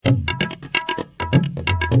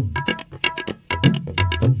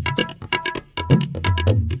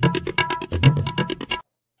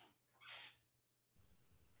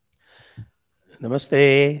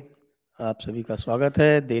नमस्ते, आप सभी का स्वागत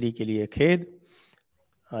है। देरी के लिए खेद।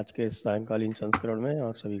 आज के सायंकालीन संस्करण में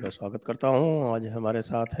आप सभी का स्वागत करता हूं। आज हमारे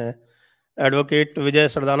साथ हैं एडवोकेट विजय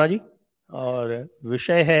सरदाना जी और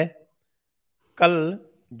विषय है कल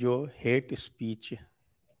जो हेट स्पीच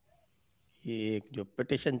की एक जो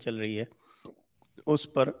पिटिशन चल रही है उस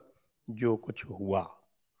पर जो कुछ हुआ।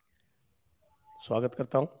 स्वागत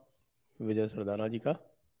करता हूं विजय सरदाना जी का।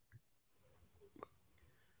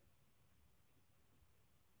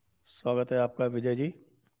 स्वागत है आपका विजय जी।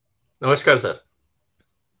 नमस्कार सर।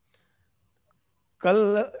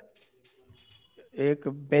 कल एक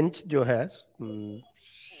बेंच जो है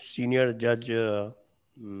सीनियर जज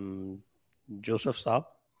जोसेफ साहब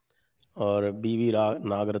और बीवी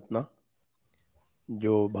नागरत्ना,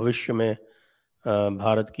 जो भविष्य में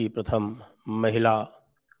भारत की प्रथम महिला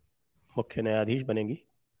मुख्य न्यायाधीश बनेंगी,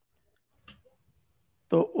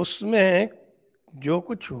 तो उसमें जो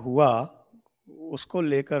कुछ हुआ उसको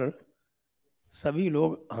लेकर सभी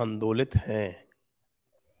लोग आंदोलित हैं,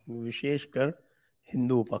 विशेषकर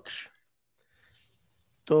हिंदू पक्ष।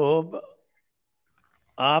 तो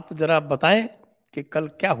आप जरा बताएं कि कल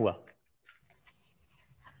क्या हुआ।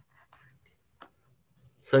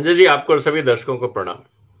 संजय जी, आपको और सभी दर्शकों को प्रणाम।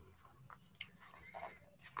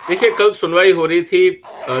 देखिए, कल सुनवाई हो रही थी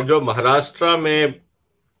जो महाराष्ट्र में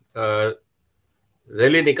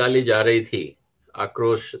रैली निकाली जा रही थी,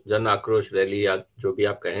 आक्रोश, जन आक्रोश रैली या जो भी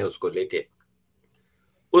आप कहें उसको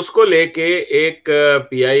लेके एक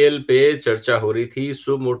पीआईएल पे चर्चा हो रही थी।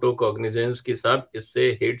 सुमोटो कॉग्निजेंस की साहब, इससे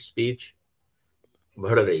हेट स्पीच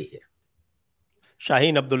बढ़ रही है।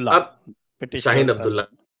 शाहीन अब्दुल्ला अब पिटिशनर शाहीन का अब्दुल्ला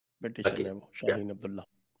पिटिशन की है, वो क्या शाहीन अब्दुल्ला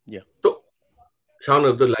जी। तो शाहीन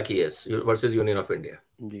अब्दुल्ला की वर्सेस यूनियन ऑफ इंडिया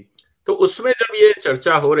जी। तो उसमें जब ये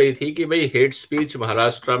चर्चा हो रही थी कि भाई हेट स्पीच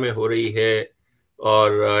महाराष्ट्र में हो रही है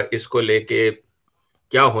और इसको लेके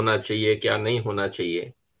क्या होना चाहिए, क्या नहीं होना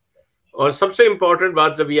चाहिए, और सबसे इंपॉर्टेंट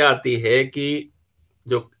बात जब ये आती है कि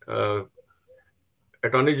जो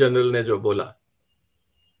अटॉर्नी जनरल ने जो बोला,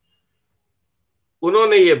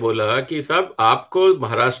 उन्होंने ये बोला कि साहब आपको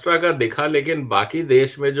महाराष्ट्र का दिखा, लेकिन बाकी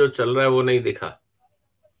देश में जो चल रहा है वो नहीं दिखा।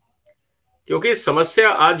 क्योंकि समस्या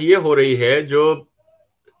आज ये हो रही है, जो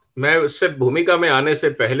मैं उससे भूमिका में आने से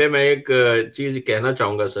पहले मैं एक चीज कहना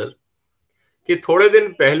चाहूंगा सर, कि थोड़े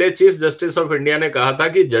दिन पहले चीफ जस्टिस ऑफ इंडिया ने कहा था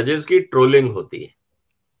कि जजेस की ट्रोलिंग होती है,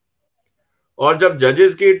 और जब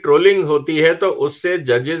जजेस की ट्रोलिंग होती है तो उससे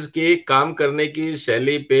जजेस की काम करने की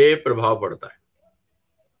शैली पे प्रभाव पड़ता है।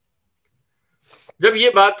 जब ये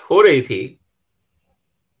बात हो रही थी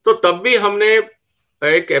तो तब भी हमने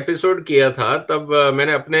एक एपिसोड किया था, तब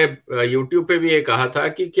मैंने अपने यूट्यूब पे भी ये कहा था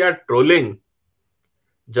कि क्या ट्रोलिंग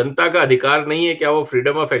जनता का अधिकार नहीं है? क्या वो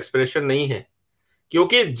फ्रीडम ऑफ एक्सप्रेशन नहीं है?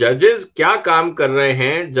 क्योंकि जजेस क्या काम कर रहे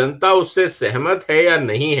हैं, जनता उससे सहमत है या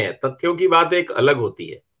नहीं है, तथ्यों की बात एक अलग होती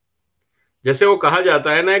है। जैसे वो कहा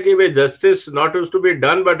जाता है ना कि वे justice not is to be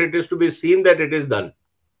done but it is to be seen that it is done.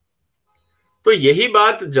 तो यही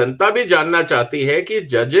बात जनता भी जानना चाहती है कि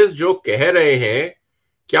जजेस जो कह रहे हैं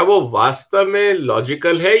क्या वो वास्तव में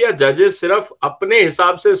लॉजिकल है, या जजेस सिर्फ अपने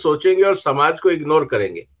हिसाब से सोचेंगे और समाज को इग्नोर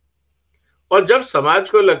करेंगे। और जब समाज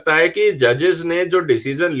को लगता है कि जजेस ने जो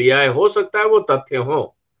डिसीजन लिया है, हो सकता है वो तथ्य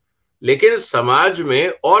हो, लेकिन समाज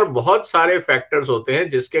में और बहुत सारे फैक्टर्स होते हैं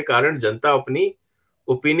जिसके कारण जनता अपनी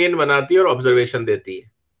ओपिनियन बनाती है और ऑब्जर्वेशन देती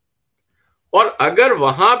है। और अगर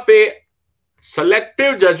वहां पे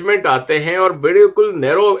सेलेक्टिव जजमेंट आते हैं और बिल्कुल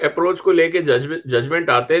नैरो अप्रोच को लेके जजमेंट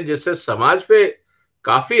आते हैं जिससे समाज पे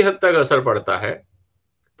काफी हद तक असर पड़ता है,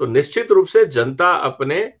 तो निश्चित रूप से जनता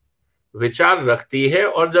अपने विचार रखती है।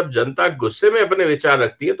 और जब जनता गुस्से में अपने विचार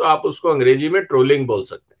रखती है तो आप उसको अंग्रेजी में ट्रोलिंग बोल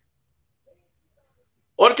सकते हैं।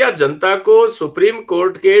 और क्या जनता को सुप्रीम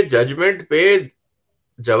कोर्ट के जजमेंट पे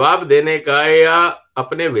जवाब देने का या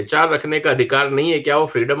अपने विचार रखने का अधिकार नहीं है? क्या वो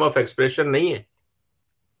फ्रीडम ऑफ एक्सप्रेशन नहीं है?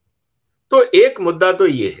 तो एक मुद्दा तो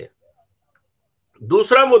ये है।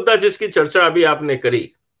 दूसरा मुद्दा जिसकी चर्चा अभी आपने करी,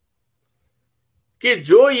 कि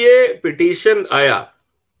जो ये पिटीशन आया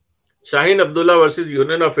Shaheen Abdullah versus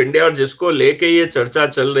union of India, और जिसको लेके ये चर्चा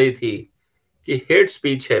चल रही थी कि हेट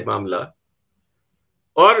स्पीच है मामला,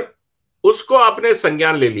 और उसको आपने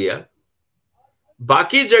संज्ञान ले लिया।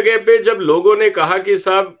 बाकी जगह पे जब लोगों ने कहा कि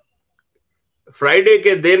साहब फ्राइडे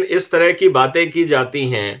के दिन इस तरह की बातें की जाती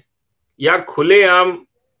हैं, या खुलेआम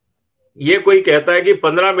ये कोई कहता है कि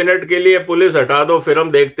 15 मिनट के लिए पुलिस हटा दो फिर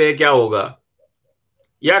हम देखते हैं क्या होगा,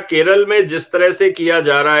 या केरल में जिस तरह से किया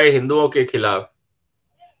जा रहा है हिंदुओं के खिलाफ,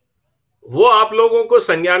 वो आप लोगों को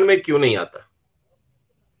संज्ञान में क्यों नहीं आता?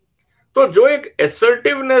 तो जो एक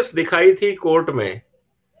असर्टिवनेस दिखाई थी कोर्ट में,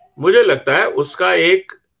 मुझे लगता है उसका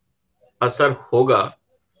एक असर होगा,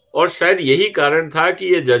 और शायद यही कारण था कि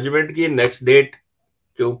ये जजमेंट की नेक्स्ट डेट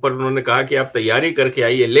के ऊपर उन्होंने कहा कि आप तैयारी करके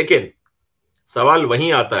आइए, लेकिन सवाल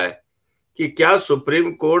वहीं आता है कि क्या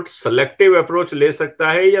सुप्रीम कोर्ट सेलेक्टिव अप्रोच ले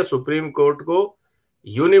सकता है या सुप्रीम कोर्ट को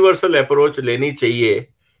यूनिवर्सल अप्रोच लेनी चाहिए।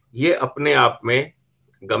 ये अपने आप में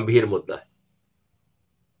गंभीर मुद्दा है।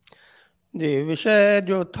 जी, विषय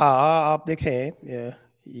जो था, आप देखें,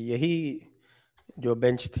 यही जो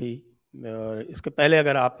बेंच थी, और इसके पहले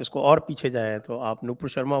अगर आप इसको और पीछे जाएं तो आप नुपुर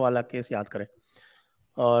शर्मा वाला केस याद करें,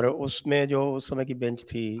 और उसमें जो उस समय की बेंच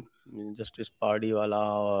थी, जस्टिस पार्डी वाला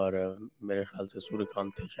और मेरे ख्याल से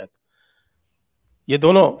सूर्यकांत थे शायद, ये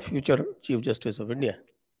दोनों future chief justice of India,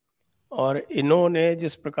 और इन्होंने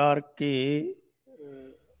जिस प्रकार के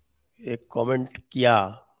एक कमेंट किया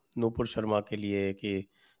नूपुर शर्मा के लिए कि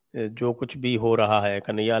जो कुछ भी हो रहा है,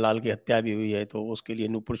 कन्हैया लाल की हत्या भी हुई है तो उसके लिए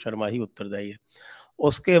नूपुर शर्मा ही उत्तरदायी है,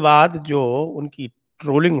 उसके बाद जो उनकी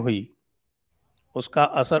ट्रोलिंग हुई उसका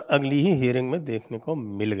असर अगली ही हियरिंग में देखने को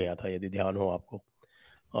मिल गया था, यदि ध्यान हो आपको।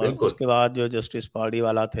 और बिल्कुल। उसके बाद जो जस्टिस पार्डी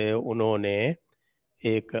वाला थे, उन्होंने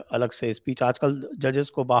एक अलग से स्पीच, आजकल जजेस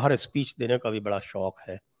को बाहर स्पीच देने का भी बड़ा शौक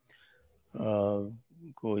है,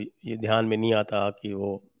 को ये ध्यान में नहीं आता कि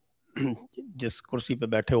वो जिस कुर्सी पे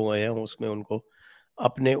बैठे हुए हैं उसमें उनको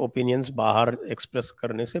अपने ओपिनियंस बाहर एक्सप्रेस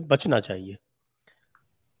करने से बचना चाहिए।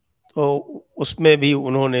 तो उसमें भी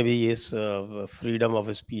उन्होंने भी इस फ्रीडम ऑफ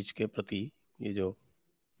स्पीच के प्रति, ये जो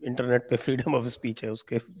इंटरनेट पे फ्रीडम ऑफ स्पीच है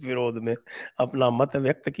उसके विरोध में अपना मत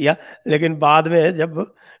व्यक्त किया, लेकिन बाद में जब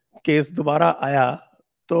केस दोबारा आया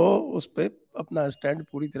तो उस पर अपना स्टैंड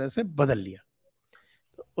पूरी तरह से बदल लिया।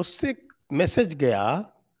 तो उससे मैसेज गया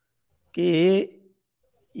कि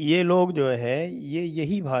ये लोग जो है ये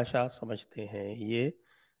यही भाषा समझते हैं, ये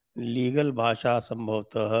लीगल भाषा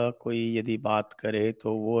संभवतः कोई यदि बात करे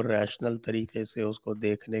तो वो रैशनल तरीके से उसको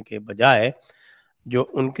देखने के बजाय जो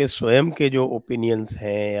उनके स्वयं के जो ओपिनियंस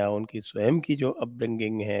हैं या उनकी स्वयं की जो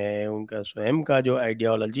अपब्रिंगिंग है, उनका स्वयं का जो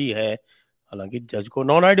आइडियोलॉजी है, हालांकि जज को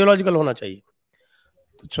नॉन आइडियोलॉजिकल होना चाहिए,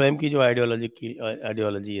 तो स्वयं की जो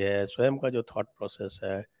आइडियोलॉजी है, स्वयं का जो थॉट प्रोसेस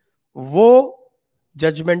है, वो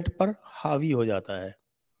जजमेंट पर हावी हो जाता है।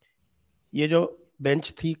 ये जो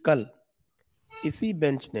बेंच थी कल, इसी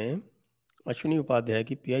बेंच ने अश्विनी उपाध्याय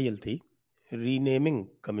की पीआईएल थी रीनेमिंग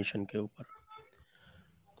कमीशन के ऊपर,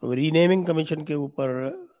 तो रीनेमिंग कमीशन के ऊपर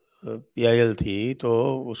पीआईएल थी, तो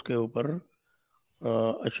उसके ऊपर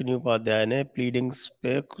अश्विनी उपाध्याय ने प्लीडिंग्स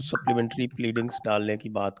पे कुछ सप्लीमेंट्री प्लीडिंग्स डालने की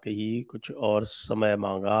बात कही, कुछ और समय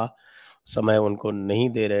मांगा, समय उनको नहीं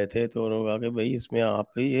दे रहे थे, तो उन्होंने कहा कि भाई इसमें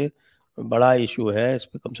आप ये बड़ा इशू है, इस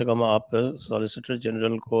पर कम से कम आप सॉलिसिटर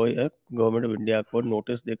जनरल को या गवर्नमेंट ऑफ इंडिया को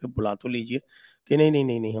नोटिस देकर बुला तो लीजिए कि नहीं नहीं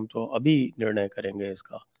नहीं नहीं हम तो अभी निर्णय करेंगे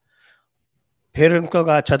इसका। फिर उनको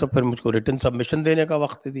कहा अच्छा तो फिर मुझको रिटन सबमिशन देने का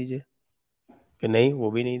वक्त दीजिए, कि नहीं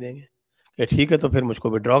वो भी नहीं देंगे, कि ठीक है तो फिर मुझको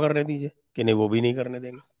विड्रॉ करने दीजिए, कि नहीं वो भी नहीं करने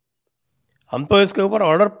देंगे, हम तो इसके ऊपर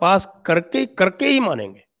ऑर्डर पास करके ही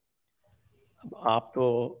मानेंगे। अब आप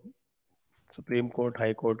तो सुप्रीम कोर्ट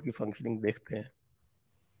हाई कोर्ट की फंक्शनिंग देखते हैं,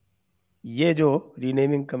 ये जो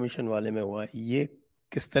रीनेमिंग कमीशन वाले में हुआ ये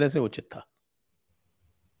किस तरह से उचित था?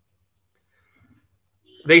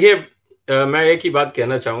 देखिए, मैं एक ही बात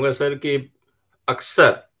कहना चाहूंगा सर कि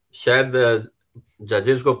अक्सर शायद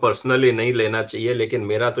जजेस को पर्सनली नहीं लेना चाहिए, लेकिन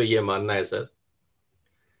मेरा तो ये मानना है सर,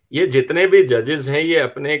 ये जितने भी जजेस हैं ये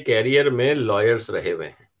अपने कैरियर में लॉयर्स रहे हुए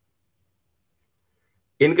हैं,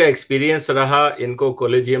 इनका एक्सपीरियंस रहा, इनको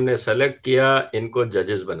कॉलेजियम ने सेलेक्ट किया, इनको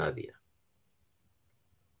जजेस बना दिया।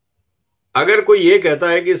 अगर कोई ये कहता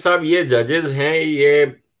है कि साहब ये जजेस हैं, ये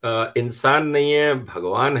इंसान नहीं है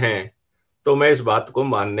भगवान है, तो मैं इस बात को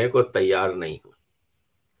मानने को तैयार नहीं हूं।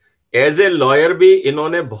 एज ए लॉयर भी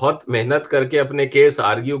इन्होंने बहुत मेहनत करके अपने केस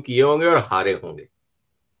आर्ग्यू किए होंगे और हारे होंगे,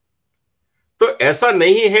 तो ऐसा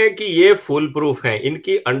नहीं है कि ये फुल प्रूफ है,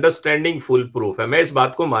 इनकी अंडरस्टैंडिंग फुल प्रूफ है, मैं इस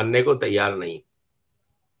बात को मानने को तैयार नहीं।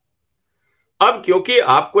 अब क्योंकि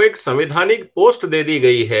आपको एक संवैधानिक पोस्ट दे दी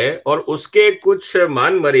गई है और उसके कुछ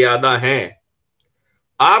मान मर्यादा हैं,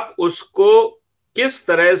 आप उसको किस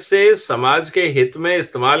तरह से समाज के हित में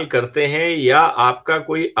इस्तेमाल करते हैं या आपका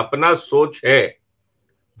कोई अपना सोच है,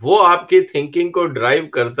 वो आपकी थिंकिंग को ड्राइव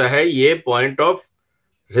करता है। ये पॉइंट ऑफ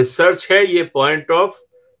रिसर्च है, ये पॉइंट ऑफ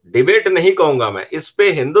डिबेट नहीं कहूंगा मैं। इस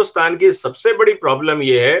पे हिंदुस्तान की सबसे बड़ी प्रॉब्लम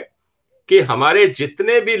ये है कि हमारे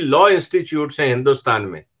जितने भी लॉ इंस्टीट्यूट्स हैं हिंदुस्तान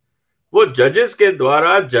में, वो जजेस के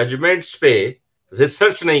द्वारा जजमेंट्स पे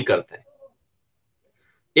रिसर्च नहीं करते।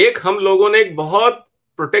 एक हम लोगों ने एक बहुत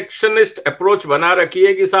प्रोटेक्शनिस्ट अप्रोच बना रखी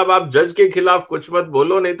है कि साहब आप जज के खिलाफ कुछ मत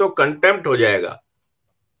बोलो, नहीं तो कंटेम्प्ट हो जाएगा।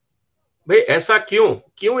 भाई ऐसा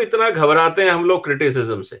क्यों इतना घबराते हैं हम लोग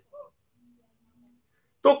क्रिटिसिज्म से?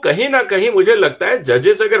 तो कहीं ना कहीं मुझे लगता है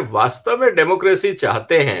जजेस अगर वास्तव में डेमोक्रेसी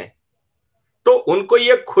चाहते हैं तो उनको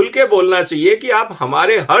ये खुल के बोलना चाहिए कि आप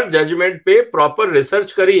हमारे हर जजमेंट पे प्रॉपर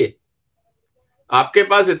रिसर्च करिए। आपके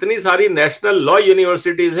पास इतनी सारी नेशनल लॉ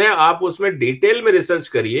यूनिवर्सिटीज हैं, आप उसमें डिटेल में रिसर्च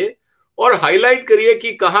करिए और हाईलाइट करिए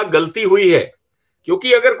कि कहां गलती हुई है।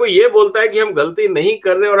 क्योंकि अगर कोई ये बोलता है कि हम गलती नहीं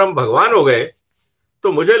कर रहे और हम भगवान हो गए,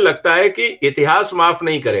 तो मुझे लगता है कि इतिहास माफ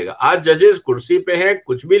नहीं करेगा। आज जजेस कुर्सी पे हैं,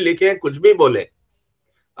 कुछ भी लिखें, कुछ भी बोले।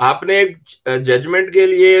 आपने एक जजमेंट के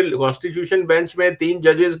लिए कॉन्स्टिट्यूशन बेंच में 3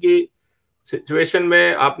 जजेस की सिचुएशन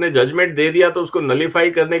में आपने जजमेंट दे दिया, तो उसको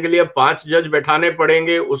नलीफाई करने के लिए 5 जज बैठाने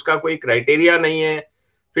पड़ेंगे, उसका कोई क्राइटेरिया नहीं है।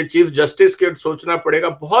 फिर चीफ जस्टिस के सोचना पड़ेगा,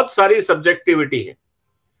 बहुत सारी सब्जेक्टिविटी है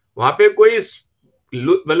वहां पे, कोई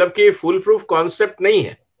मतलब कि फुल प्रूफ कॉन्सेप्ट नहीं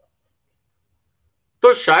है।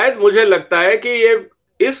 तो शायद मुझे लगता है कि ये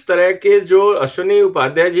इस तरह के जो अश्विनी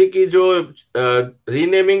उपाध्याय जी की जो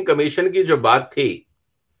रीनेमिंग कमीशन की जो बात थी,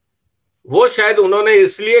 वो शायद उन्होंने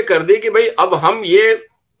इसलिए कर दी कि भाई अब हम ये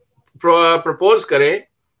प्रपोज करें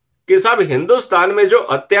कि साहब हिंदुस्तान में जो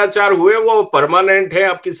अत्याचार हुए वो परमानेंट है,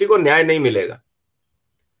 अब किसी को न्याय नहीं मिलेगा।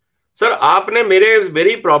 सर, आपने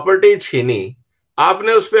मेरी प्रॉपर्टी छीनी,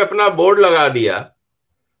 आपने उस पर अपना बोर्ड लगा दिया।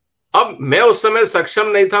 अब मैं उस समय सक्षम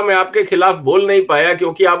नहीं था, मैं आपके खिलाफ बोल नहीं पाया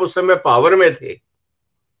क्योंकि आप उस समय पावर में थे।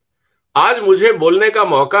 आज मुझे बोलने का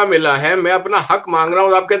मौका मिला है, मैं अपना हक मांग रहा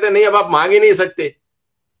हूं, आप कहते नहीं अब आप मांग ही नहीं सकते।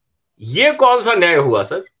 ये कौन सा न्याय हुआ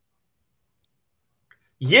सर?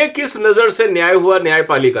 ये किस नजर से न्याय हुआ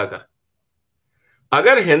न्यायपालिका का?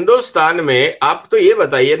 अगर हिंदुस्तान में, आप तो ये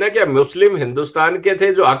बताइए ना, क्या मुस्लिम हिंदुस्तान के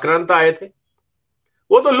थे जो आक्रांता आए थे?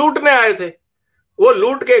 वो तो लूटने आए थे, वो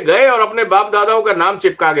लूट के गए और अपने बाप दादाओं का नाम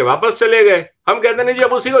चिपका के वापस चले गए। हम कहते नहीं जी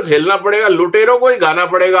अब उसी को झेलना पड़ेगा, लुटेरों को ही गाना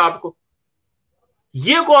पड़ेगा आपको।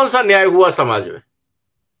 ये कौन सा न्याय हुआ समाज में?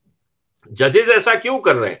 जजेस ऐसा क्यों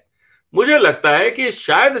कर रहे हैं? मुझे लगता है कि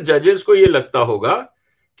शायद जजेस को यह लगता होगा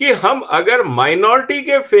कि हम अगर माइनॉरिटी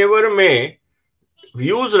के फेवर में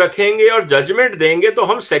व्यूज रखेंगे और जजमेंट देंगे तो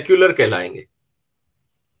हम सेक्युलर कहलाएंगे।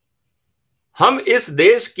 हम इस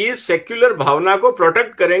देश की सेक्युलर भावना को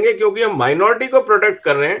प्रोटेक्ट करेंगे क्योंकि हम माइनॉरिटी को प्रोटेक्ट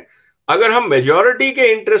कर रहे हैं। अगर हम मेजॉरिटी के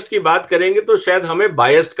इंटरेस्ट की बात करेंगे तो शायद हमें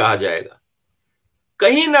बायस्ड कहा जाएगा।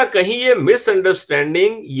 कहीं ना कहीं ये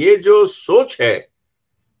मिसअंडरस्टैंडिंग, ये जो सोच है,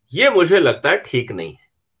 ये मुझे लगता है ठीक नहीं है,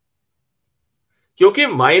 क्योंकि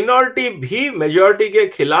माइनॉरिटी भी मेजॉरिटी के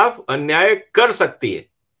खिलाफ अन्याय कर सकती है।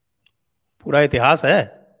 पूरा इतिहास है।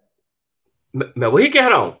 मैं वही कह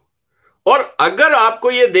रहा हूं। और अगर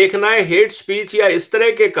आपको ये देखना है हेट स्पीच या इस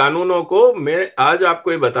तरह के कानूनों को, मैं आज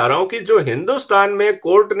आपको ये बता रहा हूं कि जो हिंदुस्तान में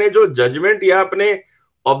कोर्ट ने जो जजमेंट या अपने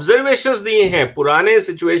ऑब्जर्वेशंस दिए हैं पुराने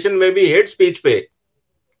सिचुएशन में भी हेट स्पीच पे,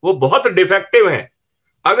 वो बहुत डिफेक्टिव हैं।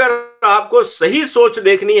 अगर आपको सही सोच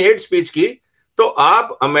देखनी है हेट स्पीच की, तो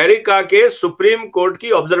आप अमेरिका के सुप्रीम कोर्ट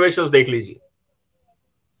की ऑब्जर्वेशंस देख लीजिए,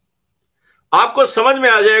 आपको समझ में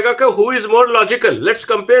आ जाएगा कि who is more logical. Let's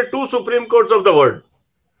compare to supreme courts of the world,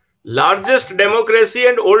 largest democracy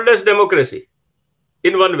and oldest democracy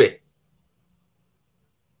in one way.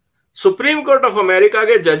 Supreme court of America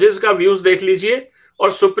के जजेस का व्यूज देख लीजिए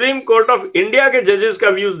और सुप्रीम कोर्ट ऑफ इंडिया के जजेस का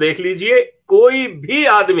व्यूज देख लीजिए। कोई भी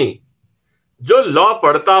आदमी जो लॉ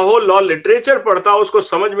पढ़ता हो, लॉ लिटरेचर पढ़ता हो, उसको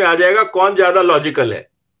समझ में आ जाएगा कौन ज्यादा लॉजिकल है।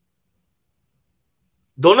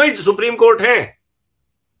 दोनों ही सुप्रीम कोर्ट हैं,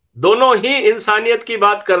 दोनों ही इंसानियत की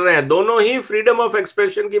बात कर रहे हैं, दोनों ही फ्रीडम ऑफ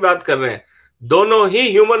एक्सप्रेशन की बात कर रहे हैं, दोनों ही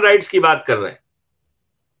ह्यूमन राइट्स की बात कर रहे हैं,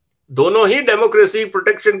 दोनों ही डेमोक्रेसी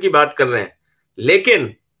प्रोटेक्शन की बात कर रहे हैं।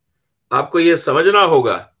 लेकिन आपको यह समझना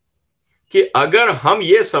होगा कि अगर हम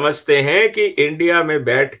ये समझते हैं कि इंडिया में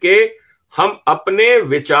बैठ के हम अपने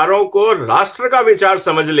विचारों को राष्ट्र का विचार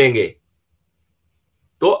समझ लेंगे,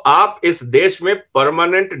 तो आप इस देश में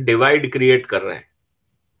परमानेंट डिवाइड क्रिएट कर रहे हैं।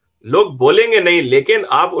 लोग बोलेंगे नहीं, लेकिन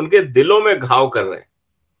आप उनके दिलों में घाव कर रहे हैं।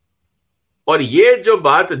 और ये जो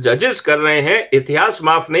बात जजेस कर रहे हैं, इतिहास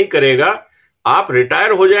माफ नहीं करेगा। आप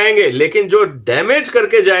रिटायर हो जाएंगे, लेकिन जो डैमेज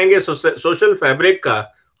करके जाएंगे सोशल फैब्रिक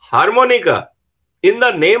का, हार्मोनी का, in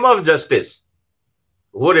the name of justice,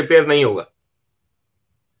 वो रिपेयर नहीं होगा।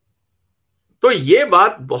 तो ये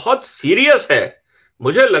बात बहुत सीरियस है।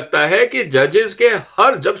 मुझे लगता है कि जजेस के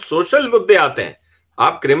हर, जब सोशल मुद्दे आते हैं,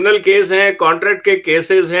 आप क्रिमिनल केस हैं, कॉन्ट्रैक्ट के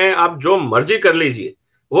केसेस हैं, आप जो मर्जी कर लीजिए,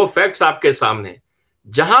 वो फैक्ट्स आपके सामने हैं।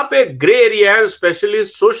 जहां पे ग्रे एरिया है, स्पेशली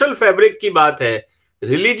सोशल फैब्रिक की बात है,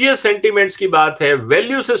 रिलीजियस सेंटिमेंट्स की बात है,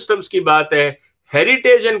 वैल्यू सिस्टम्स की बात है,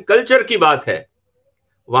 हेरिटेज एंड कल्चर की बात है,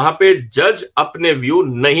 वहां पे जज अपने व्यू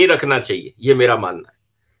नहीं रखना चाहिए, ये मेरा मानना है।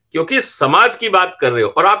 क्योंकि समाज की बात कर रहे हो,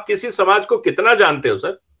 और आप किसी समाज को कितना जानते हो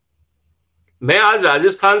सर? मैं आज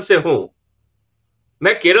राजस्थान से हूं,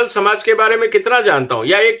 मैं केरल समाज के बारे में कितना जानता हूं,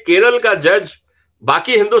 या एक केरल का जज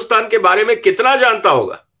बाकी हिंदुस्तान के बारे में कितना जानता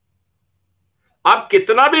होगा? आप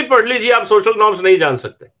कितना भी पढ़ लीजिए, आप सोशल नॉर्म्स नहीं जान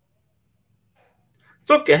सकते।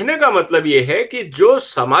 तो कहने का मतलब यह है कि जो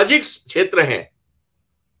सामाजिक क्षेत्र हैं,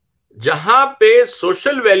 जहां पे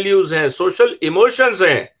सोशल वैल्यूज हैं, सोशल इमोशंस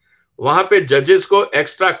हैं, वहां पे जजेस को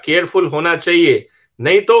एक्स्ट्रा केयरफुल होना चाहिए।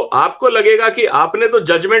 नहीं तो आपको लगेगा कि आपने तो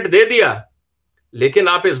जजमेंट दे दिया, लेकिन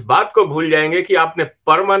आप इस बात को भूल जाएंगे कि आपने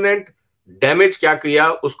परमानेंट डैमेज क्या किया,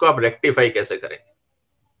 उसको आप रेक्टिफाई कैसे करें।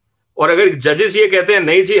 और अगर जजेस ये कहते हैं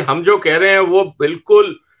नहीं जी, हम जो कह रहे हैं वो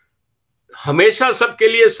बिल्कुल हमेशा सबके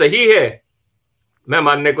लिए सही है, मैं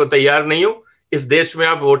मानने को तैयार नहीं हूं। इस देश में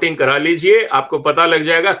आप वोटिंग करा लीजिए, आपको पता लग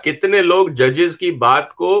जाएगा कितने लोग जजेस की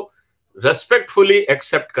बात को रेस्पेक्टफुली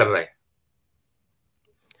एक्सेप्ट कर रहे हैं।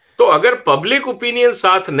 तो अगर पब्लिक ओपिनियन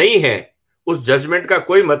साथ नहीं है, उस जजमेंट का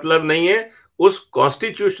कोई मतलब नहीं है, उस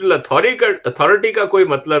कॉन्स्टिट्यूशनल अथॉरिटी का कोई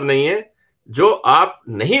मतलब नहीं है, जो आप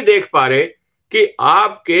नहीं देख पा रहे कि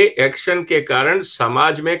आपके एक्शन के कारण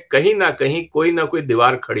समाज में कहीं ना कहीं कोई ना कोई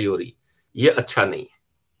दीवार खड़ी हो रही। ये अच्छा नहीं है।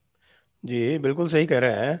 जी बिल्कुल सही कह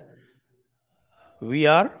रहे हैं। We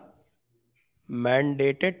are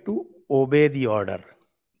mandated to obey the order,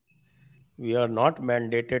 we are not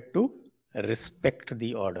mandated to respect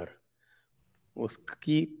the order.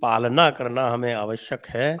 उसकी पालना करना हमें आवश्यक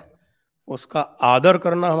है, उसका आदर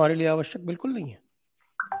करना हमारे लिए आवश्यक बिल्कुल नहीं है।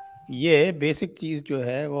 ये बेसिक चीज़ जो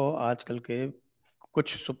है वो आजकल के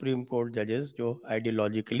कुछ सुप्रीम कोर्ट जजेस जो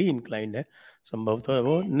आइडियोलॉजिकली इंक्लाइंड है, संभवतः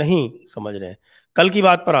वो नहीं समझ रहे हैं। कल की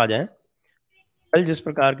बात पर आ जाएं। कल जिस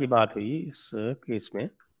प्रकार की बात हुई इस केस में,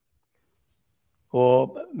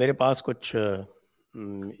 वो मेरे पास कुछ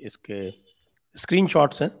इसके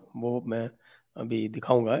स्क्रीनशॉट्स हैं, वो मैं अभी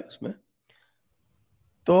दिखाऊंगा इसमें।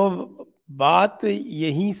 तो बात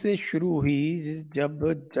यहीं से शुरू हुई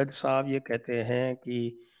जब जज साहब ये कहते हैं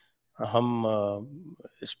कि हम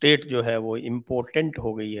स्टेट जो है वो इम्पोर्टेंट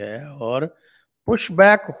हो गई है, और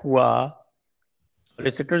पुशबैक हुआ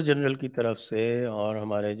सॉलिसिटर जनरल की तरफ से और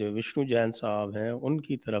हमारे जो विष्णु जैन साहब हैं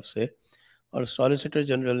उनकी तरफ से। और सॉलिसिटर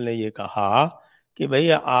जनरल ने ये कहा कि भाई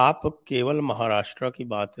आप केवल महाराष्ट्र की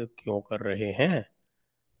बात क्यों कर रहे हैं,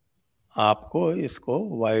 आपको इसको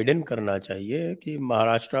वाइडन करना चाहिए कि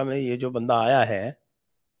महाराष्ट्र में ये जो बंदा आया है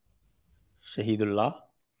शहीदुल्लाह,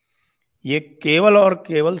 ये केवल और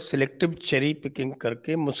केवल सिलेक्टिव चेरी पिकिंग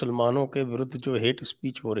करके मुसलमानों के विरुद्ध जो हेट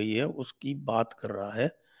स्पीच हो रही है उसकी बात कर रहा है,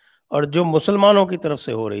 और जो मुसलमानों की तरफ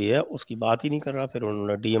से हो रही है उसकी बात ही नहीं कर रहा। फिर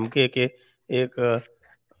उन्होंने डीएमके के एक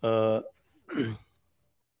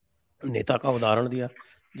नेता का उदाहरण दिया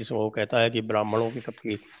जिसमें वो कहता है कि ब्राह्मणों की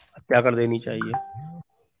सबकी हत्या कर देनी चाहिए।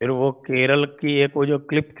 फिर वो केरल की एक वो जो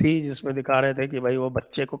क्लिप थी जिसमें दिखा रहे थे कि भाई वो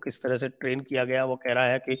बच्चे को किस तरह से ट्रेन किया गया, वो कह रहा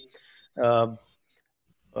है कि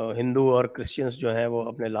हिंदू और क्रिश्चियंस जो है वो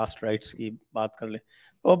अपने लास्ट राइट्स की बात कर ले।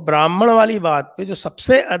 तो ब्राह्मण वाली बात पे जो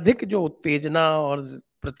सबसे अधिक जो उत्तेजना और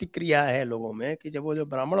प्रतिक्रिया है लोगों में कि जब वो जो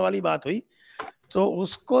ब्राह्मण वाली बात हुई तो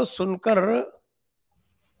उसको सुनकर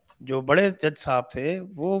जो बड़े जज साहब थे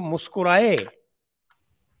वो मुस्कुराए।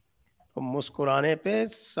 तो मुस्कुराने पे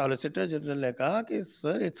सॉलिसिटर जनरल ने कहा कि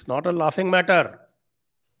sir it's not a laughing matter.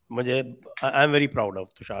 मुझे I am very proud of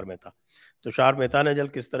Tushar Mehta. Tushar Mehta ने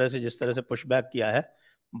जब किस तरह से जिस तरह से पुशबैक किया है,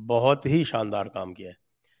 बहुत ही शानदार काम किया है।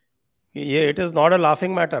 ये it is not a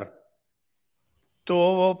laughing matter. तो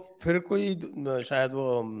वो फिर कोई शायद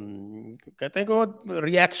वो कहते हैं कि वो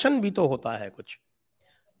रिएक्शन भी तो होता है कुछ।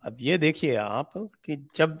 अब ये देखिए आप कि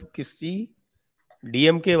जब किसी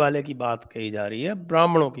डीएमके वाले की बात कही जा रही है,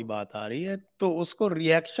 ब्राह्मणों की बात आ रही है, तो उसको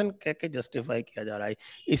रिएक्शन कह के जस्टिफाई किया जा रहा है।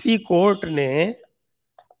 इसी कोर्ट ने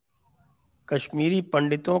कश्मीरी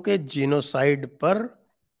पंडितों के जीनोसाइड पर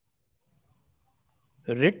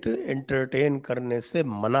रिट एंटरटेन करने से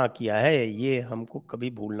मना किया है, ये हमको कभी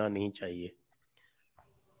भूलना नहीं चाहिए।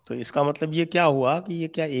 तो इसका मतलब ये क्या हुआ कि ये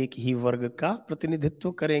क्या एक ही वर्ग का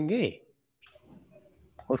प्रतिनिधित्व करेंगे?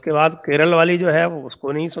 उसके बाद केरल वाली जो है वो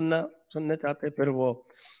उसको नहीं सुनने चाहते। फिर वो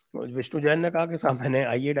विष्णु जैन ने कहा कि साहब मैंने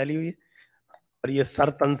आईए डाली हुई है, और ये सर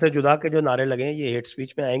तन से जुदा के जो नारे लगे हैं ये हेट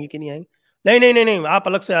स्पीच में आएंगे कि नहीं आएंगे? नहीं नहीं नहीं नहीं, आप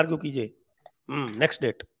अलग से आर्ग्यू कीजिए, नेक्स्ट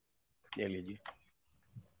डेट ले लीजिए।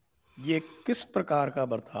 ये किस प्रकार का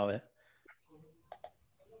बर्ताव है?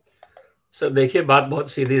 सर देखिए, बात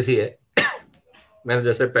बहुत सीधी सी है। मैंने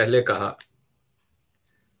जैसे पहले कहा,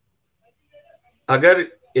 अगर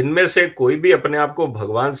इनमें से कोई भी अपने आप को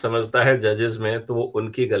भगवान समझता है जजेस में, तो वो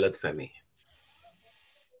उनकी गलतफहमी है।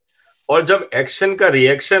 और जब एक्शन का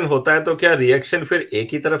रिएक्शन होता है तो क्या रिएक्शन फिर एक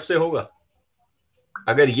ही तरफ से होगा?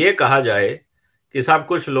 अगर ये कहा जाए कि साहब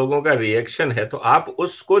कुछ लोगों का रिएक्शन है, तो आप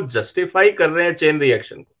उसको जस्टिफाई कर रहे हैं चेन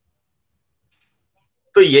रिएक्शन को।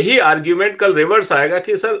 तो यही आर्ग्यूमेंट कल रिवर्स आएगा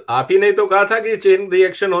कि सर आप ही ने तो कहा था कि चेन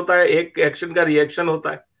रिएक्शन होता है, एक एक्शन का रिएक्शन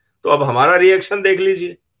होता है, तो अब हमारा रिएक्शन देख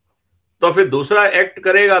लीजिए। तो फिर दूसरा एक्ट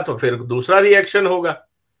करेगा तो फिर दूसरा रिएक्शन होगा।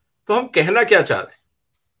 तो हम कहना क्या चाह रहे हैं?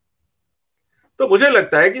 तो मुझे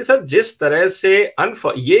लगता है कि सर जिस तरह से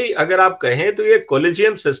ये अगर आप कहें तो ये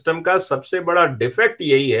कॉलेजियम सिस्टम का सबसे बड़ा डिफेक्ट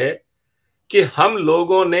यही है कि हम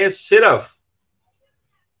लोगों ने सिर्फ,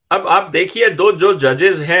 अब आप देखिए दो जो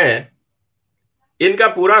जजेस हैं इनका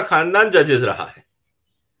पूरा खानदान जजेस रहा है,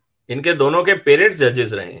 इनके दोनों के पेरेंट्स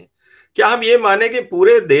जजेस रहे हैं। क्या हम ये माने कि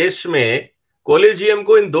पूरे देश में कॉलेजियम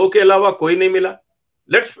को इन दो के अलावा कोई नहीं मिला?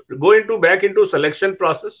 Let's go into back into selection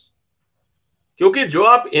process, क्योंकि जो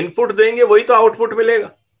आप इनपुट देंगे वही तो आउटपुट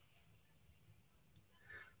मिलेगा।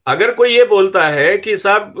 अगर कोई ये बोलता है कि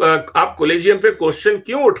साहब आप कॉलेजियम पे क्वेश्चन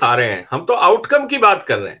क्यों उठा रहे हैं, हम तो आउटकम की बात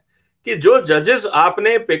कर रहे हैं कि जो जजेस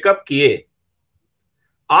आपने पिकअप किए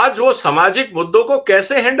आज वो सामाजिक मुद्दों को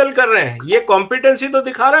कैसे हैंडल कर रहे हैं, ये कॉम्पिटेंसी तो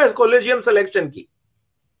दिखा रहा है कॉलेजियम सिलेक्शन की।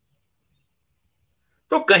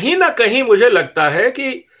 तो कहीं ना कहीं मुझे लगता है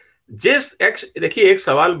कि देखिए एक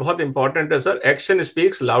सवाल बहुत इंपॉर्टेंट है sir, action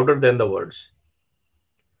speaks louder than the words.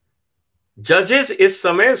 जजेस इस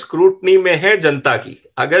समय स्क्रूटनी में है जनता की।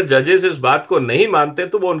 अगर जजेस इस बात को नहीं मानते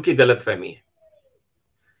तो वो उनकी गलतफहमी है।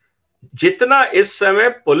 जितना इस समय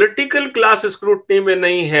पॉलिटिकल क्लास स्क्रूटनी में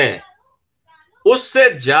नहीं है, उससे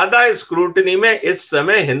ज्यादा स्क्रूटनी में इस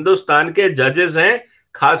समय हिंदुस्तान के जजेस हैं,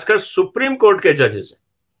 खासकर सुप्रीम कोर्ट के जजेस हैं।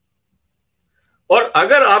 और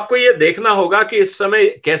अगर आपको यह देखना होगा कि इस समय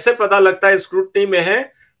कैसे पता लगता है स्क्रूटनी में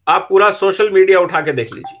है, आप पूरा सोशल मीडिया उठा के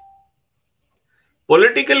देख लीजिए।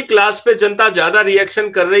 पॉलिटिकल क्लास पे जनता ज्यादा रिएक्शन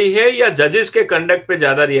कर रही है या जजेस के कंडक्ट पे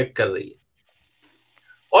ज्यादा रिएक्ट कर रही है?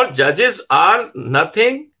 और जजेस are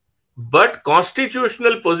nothing but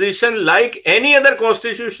constitutional position like any other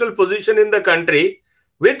constitutional position in the country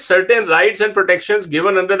with certain rights and protections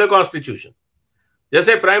given under the constitution.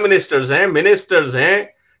 जैसे प्राइम मिनिस्टर्स हैं, मिनिस्टर्स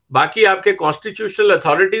हैं, बाकी आपके कॉन्स्टिट्यूशनल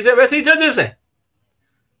अथॉरिटीज है, वैसे ही जजेस हैं।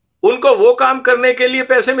 उनको वो काम करने के लिए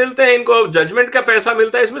पैसे मिलते हैं, इनको जजमेंट का पैसा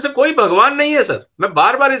मिलता है। इसमें से कोई भगवान नहीं है सर, मैं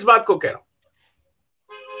बार बार इस बात को कह रहा हूं।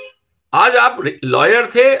 आज आप लॉयर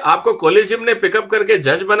थे, आपको कॉलेजियम ने पिकअप करके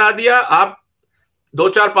जज बना दिया, आप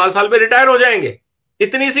 2-4-5 साल में रिटायर हो जाएंगे,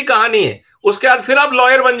 इतनी सी कहानी है। उसके बाद फिर आप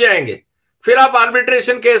लॉयर बन जाएंगे, फिर आप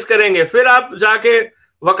आर्बिट्रेशन केस करेंगे, फिर आप जाके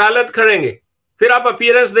वकालत करेंगे, फिर आप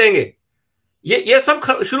अपीयरेंस देंगे, ये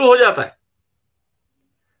सब शुरू हो जाता है।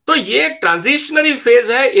 तो ये एक ट्रांजिशनरी फेज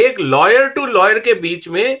है, एक लॉयर टू लॉयर के बीच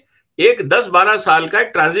में एक 10-12 साल का एक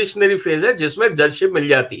ट्रांजिशनरी फेज है जिसमें जजशिप मिल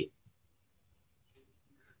जाती है।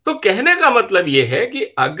 तो कहने का मतलब यह है कि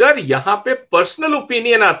अगर यहां पे पर्सनल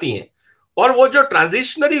ओपिनियन आती है और वो जो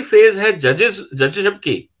ट्रांजिशनरी फेज है जजशिप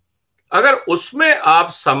की, अगर उसमें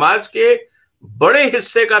आप समाज के बड़े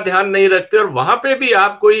हिस्से का ध्यान नहीं रखते और वहां पे भी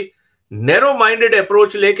आप कोई नैरो माइंडेड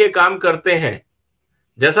अप्रोच लेके काम करते हैं,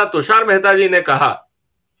 जैसा तुषार मेहता जी ने कहा,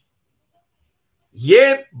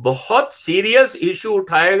 ये बहुत सीरियस इश्यू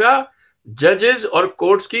उठाएगा जजेस और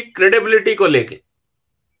कोर्ट्स की क्रेडिबिलिटी को लेके।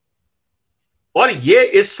 और ये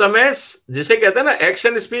इस समय जिसे कहते हैं ना,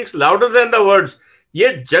 action speaks louder than the words,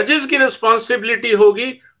 ये जजेस की रिस्पॉन्सिबिलिटी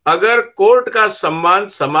होगी अगर कोर्ट का सम्मान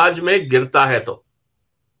समाज में गिरता है तो।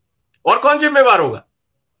 और कौन जिम्मेवार होगा?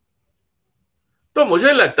 तो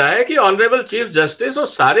मुझे लगता है कि ऑनरेबल चीफ जस्टिस और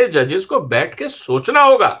सारे जजेस को बैठ के सोचना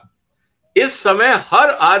होगा। इस समय हर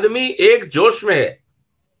आदमी एक जोश में है,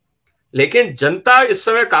 लेकिन जनता इस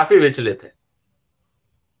समय काफी विचलित है।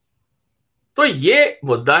 तो ये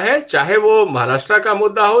मुद्दा है, चाहे वो महाराष्ट्र का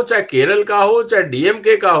मुद्दा हो, चाहे केरल का हो, चाहे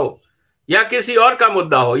डीएमके का हो, या किसी और का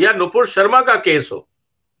मुद्दा हो, या नुपुर शर्मा का केस हो,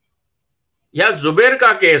 या जुबेर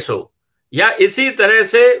का केस हो, या इसी तरह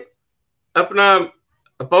से अपना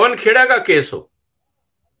पवन खेड़ा का केस हो,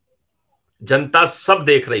 जनता सब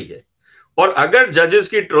देख रही है। और अगर जजेस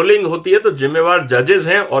की ट्रोलिंग होती है तो जिम्मेवार जजेस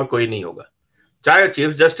हैं और कोई नहीं होगा। चाहे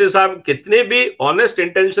चीफ जस्टिस साहब कितने भी ऑनेस्ट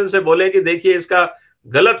इंटेंशन से बोले कि देखिए इसका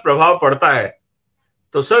गलत प्रभाव पड़ता है,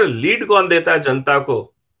 तो सर लीड कौन देता है जनता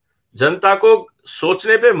को? जनता को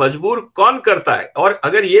सोचने पे मजबूर कौन करता है? और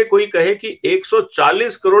अगर ये कोई कहे कि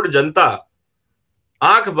 140 करोड़ जनता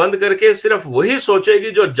आंख बंद करके सिर्फ वही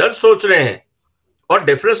सोचेगी जो जज सोच रहे हैं और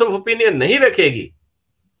डिफरेंस ऑफ ओपिनियन नहीं रखेगी,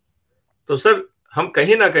 तो सर हम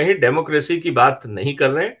कहीं ना कहीं डेमोक्रेसी की बात नहीं कर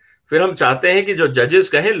रहे हैं। फिर हम चाहते हैं कि जो जजेस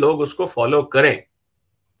कहें लोग उसको फॉलो करें।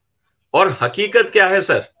 और हकीकत क्या है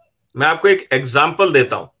सर, मैं आपको एक एग्जांपल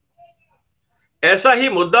देता हूं। ऐसा ही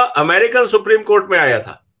मुद्दा अमेरिकन सुप्रीम कोर्ट में आया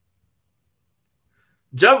था,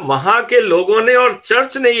 जब वहां के लोगों ने और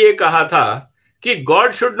चर्च ने यह कहा था कि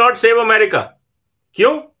God should not save America.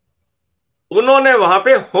 क्यों? उन्होंने वहां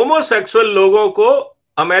पे होमोसेक्सुअल लोगों को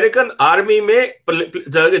अमेरिकन आर्मी में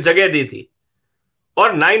जगह दी थी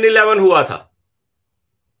और 9/11 हुआ था।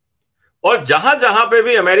 और जहां जहां पे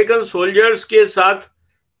भी अमेरिकन सोल्जर्स के साथ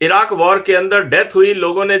इराक वॉर के अंदर डेथ हुई,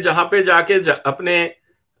 लोगों ने जहां पे जाके अपने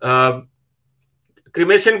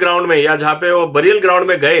क्रिमेशन ग्राउंड में या जहां पे वो बरियल ग्राउंड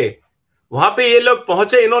में गए, वहां पे ये लोग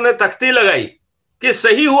पहुंचे, इन्होंने तख्ती लगाई कि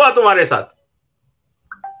सही हुआ तुम्हारे साथ।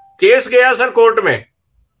 केस गया सर कोर्ट में,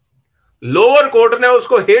 लोअर कोर्ट ने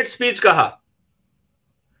उसको हेट स्पीच कहा।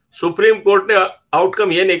 सुप्रीम कोर्ट ने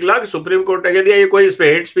आउटकम ये निकला कि सुप्रीम कोर्ट ने कह दिया ये कोई इस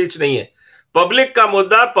पे हेट स्पीच नहीं है। पब्लिक का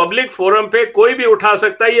मुद्दा पब्लिक फोरम पे कोई भी उठा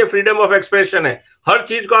सकता है, ये फ्रीडम ऑफ एक्सप्रेशन है। हर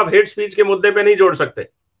चीज को आप हेट स्पीच के मुद्दे पे नहीं जोड़ सकते,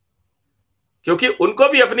 क्योंकि उनको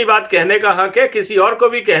भी अपनी बात कहने का हक है, किसी और को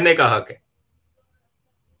भी कहने का हक है।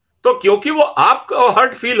 तो क्योंकि वो आपको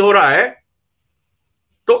हर्ट फील हो रहा है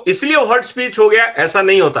तो इसलिए वो हर्ट स्पीच हो गया, ऐसा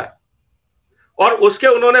नहीं होता है। और उसके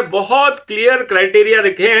उन्होंने बहुत क्लियर क्राइटेरिया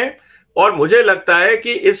रखे हैं, और मुझे लगता है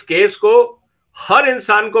कि इस केस को हर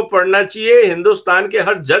इंसान को पढ़ना चाहिए, हिंदुस्तान के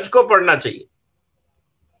हर जज को पढ़ना चाहिए।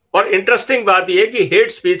 और इंटरेस्टिंग बात यह कि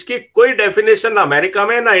हेट स्पीच की कोई डेफिनेशन ना अमेरिका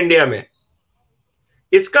में ना इंडिया में।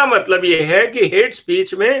 इसका मतलब यह है कि हेट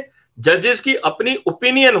स्पीच में जजेस की अपनी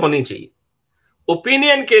ओपिनियन होनी चाहिए,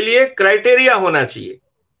 ओपिनियन के लिए क्राइटेरिया होना चाहिए,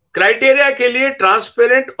 क्राइटेरिया के लिए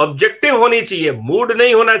ट्रांसपेरेंट ऑब्जेक्टिव होनी चाहिए, मूड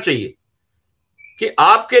नहीं होना चाहिए कि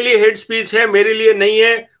आपके लिए हेट स्पीच है मेरे लिए नहीं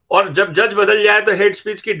है, और जब जज बदल जाए तो हेट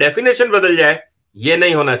स्पीच की डेफिनेशन बदल जाए, यह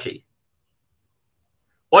नहीं होना चाहिए।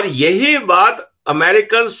 और यही बात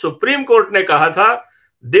अमेरिकन सुप्रीम कोर्ट ने कहा था,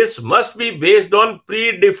 this must be based on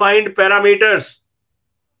pre defined parameters.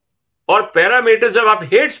 और पैरामीटर जब आप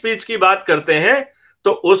हेट स्पीच की बात करते हैं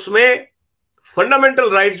तो उसमें फंडामेंटल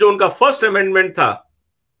राइट जो उनका फर्स्ट अमेंडमेंट था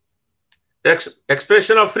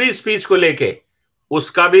एक्सप्रेशन ऑफ फ्री स्पीच को लेके,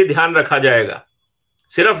 उसका भी ध्यान रखा जाएगा।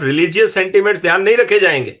 सिर्फ रिलीजियस सेंटिमेंट्स ध्यान नहीं रखे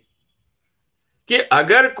जाएंगे कि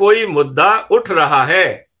अगर कोई मुद्दा उठ रहा है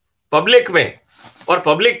पब्लिक में और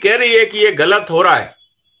पब्लिक कह रही है कि यह गलत हो रहा है,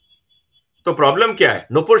 तो प्रॉब्लम क्या है।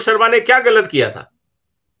 नुपुर शर्मा ने क्या गलत किया था?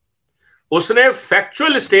 उसने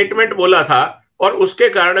फैक्चुअल स्टेटमेंट बोला था और उसके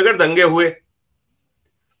कारण अगर दंगे हुए,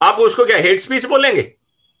 आप उसको क्या हेट स्पीच बोलेंगे?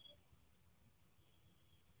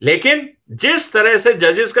 लेकिन जिस तरह से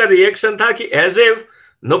जजेस का रिएक्शन था कि एज इफ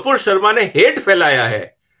नुपुर शर्मा ने हेट फैलाया है,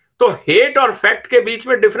 तो हेट और फैक्ट के बीच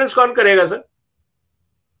में डिफरेंस कौन करेगा सर?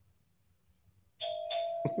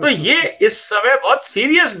 तो ये इस समय बहुत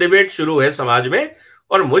सीरियस डिबेट शुरू है समाज में,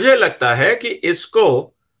 और मुझे लगता है कि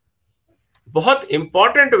इसको बहुत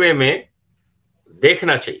इंपॉर्टेंट वे में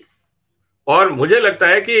देखना चाहिए। और मुझे लगता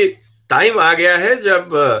है कि टाइम आ गया है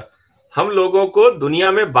जब हम लोगों को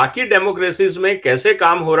दुनिया में बाकी डेमोक्रेसीज में कैसे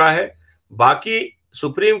काम हो रहा है, बाकी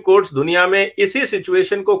सुप्रीम कोर्ट्स दुनिया में इसी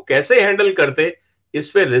सिचुएशन को कैसे हैंडल करते, इस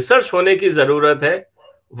पे रिसर्च होने की जरूरत है।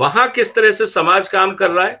 वहां किस तरह से समाज काम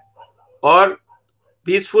कर रहा है और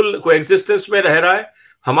पीसफुल कोएग्जिस्टेंस में रह रहा है।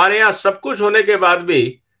 हमारे यहाँ सब कुछ होने के बाद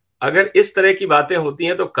भी अगर इस तरह की बातें होती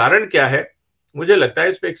हैं तो कारण क्या है? मुझे लगता है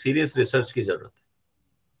इस पे एक सीरियस रिसर्च की जरूरत है।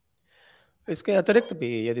 इसके अतिरिक्त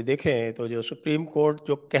भी यदि देखें तो जो सुप्रीम कोर्ट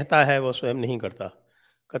जो कहता है वो स्वयं नहीं करता।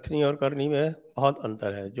 कथनी और करनी में बहुत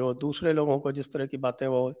अंतर है। जो दूसरे लोगों को जिस तरह की बातें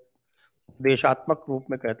वो उपदेशात्मक रूप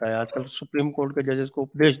में कहता है, आजकल सुप्रीम कोर्ट के जजेस को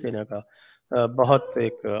उपदेश देने का बहुत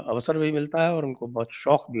एक अवसर भी मिलता है और उनको बहुत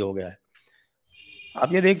शौक भी हो गया है।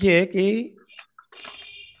 आप ये देखिए कि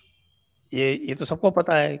ये तो सबको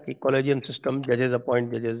पता है कि कॉलेजियम सिस्टम, जजेस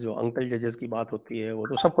अपॉइंट जजेस, जो अंकल जजेस की बात होती है वो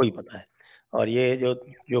तो सबको ही पता है। और ये जो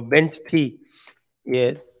जो बेंच थी, ये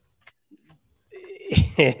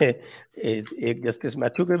एक जस्टिस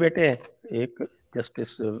मैथ्यू के बेटे हैं, एक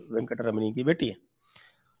जस्टिस वेंकटरमणी की बेटी है।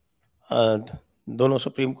 दोनों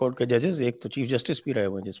सुप्रीम कोर्ट के जजेस, एक तो चीफ जस्टिस भी रहे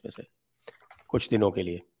हुए हैं जिसमें से कुछ दिनों के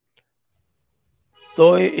लिए।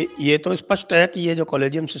 तो ये तो स्पष्ट है कि ये जो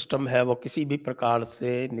कॉलेजियम सिस्टम है वो किसी भी प्रकार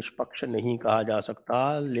से निष्पक्ष नहीं कहा जा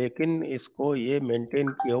सकता, लेकिन इसको ये मेंटेन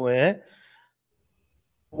किए हुए हैं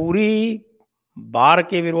पूरी बार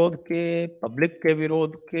के विरोध के, पब्लिक के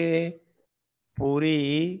विरोध के,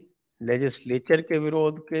 पूरी लेजिस्लेचर के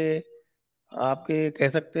विरोध के, आपके कह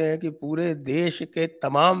सकते हैं कि पूरे देश के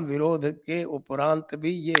तमाम विरोध के उपरांत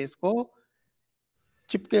भी ये इसको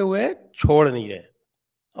चिपके हुए छोड़ नहीं रहे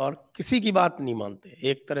और किसी की बात नहीं मानते।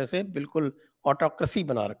 एक तरह से बिल्कुल ऑटोक्रेसी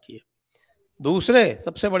बना रखी है। दूसरे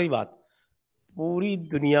सबसे बड़ी बात, पूरी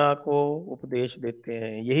दुनिया को उपदेश देते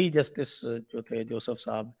हैं। यही जस्टिस जो थे जोसेफ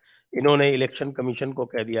साहब, इन्होंने इलेक्शन कमीशन को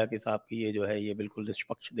कह दिया कि साहब की ये जो है ये बिल्कुल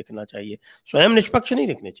निष्पक्ष दिखना चाहिए। स्वयं निष्पक्ष नहीं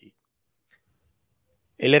दिखने चाहिए।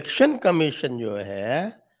 इलेक्शन कमीशन जो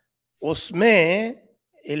है उसमें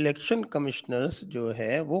इलेक्शन कमिश्नर्स जो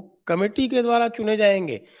है वो कमेटी के द्वारा चुने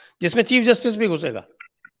जाएंगे, जिसमें चीफ जस्टिस भी घुसेगा।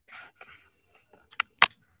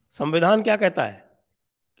 संविधान क्या कहता है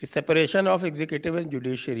कि separation of executive and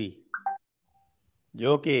judiciary,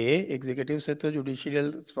 जो कि एग्जीक्यूटिव से तो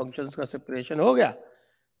जुडिशियल फंक्शंस का सेपरेशन हो गया,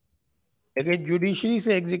 लेकिन जुडिशरी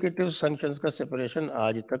से एग्जीक्यूटिव फंक्शंस का सेपरेशन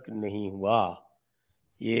आज तक नहीं हुआ।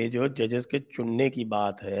 ये जो जजेस के चुनने की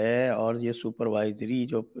बात है और ये सुपरवाइजरी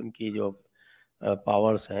जो उनकी जो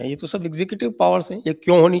पावर्स हैं, ये तो सब एग्जीक्यूटिव पावर्स हैं। ये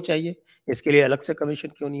क्यों होनी चाहिए? इसके लिए अलग से कमीशन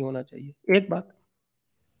क्यों नहीं होना चाहिए? एक बात।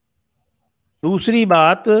 दूसरी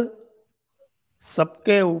बात,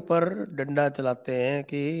 सबके ऊपर डंडा चलाते हैं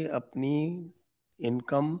कि अपनी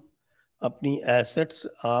इनकम, अपनी एसेट्स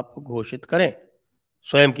आप घोषित करें,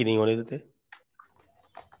 स्वयं की नहीं होने देते।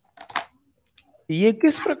 ये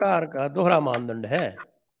किस प्रकार का दोहरा मानदंड है?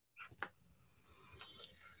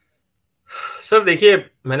 सर देखिए,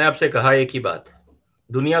 मैंने आपसे कहा एक ही बात,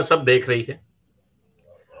 दुनिया सब देख रही है।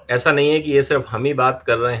 ऐसा नहीं है कि ये सिर्फ हम ही बात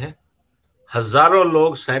कर रहे हैं, हजारों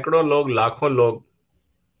लोग, सैकड़ों लोग, लाखों लोग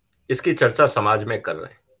इसकी चर्चा समाज में कर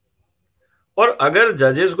रहे हैं। और अगर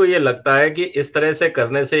जजेस को ये लगता है कि इस तरह से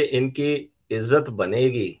करने से इनकी इज्जत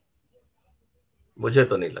बनेगी, मुझे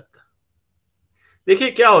तो नहीं लगता।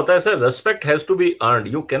 देखिए क्या होता है sir, respect has to be earned,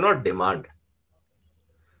 you can not demand.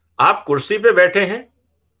 आप कुर्सी पे बैठे हैं,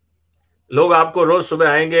 लोग आपको रोज सुबह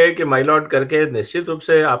आएंगे कि माय लॉर्ड करके निश्चित रूप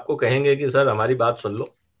से आपको कहेंगे कि सर हमारी बात सुन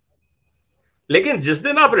लो। लेकिन जिस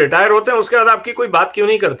दिन आप रिटायर होते हैं उसके बाद आपकी कोई बात क्यों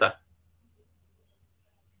नहीं करता?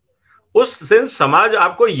 उस दिन समाज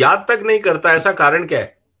आपको याद तक नहीं करता, ऐसा कारण क्या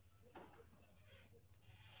है?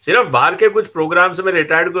 सिर्फ बाहर के कुछ प्रोग्राम्स में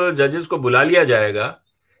रिटायर्ड जजेस को बुला लिया जाएगा।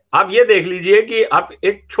 आप ये देख लीजिए कि आप,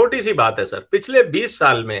 एक छोटी सी बात है सर, पिछले 20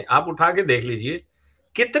 साल में आप उठा के देख लीजिए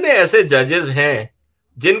कितने ऐसे जजेस हैं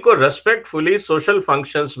जिनको रेस्पेक्टफुली सोशल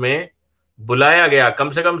फंक्शंस में बुलाया गया।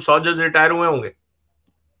 कम से कम 100 जज रिटायर हुए होंगे।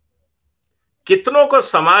 कितनों को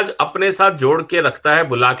समाज अपने साथ जोड़ के रखता है,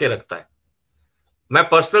 बुला के रखता है। मैं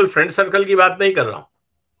पर्सनल फ्रेंड सर्कल की बात नहीं कर रहा हूं।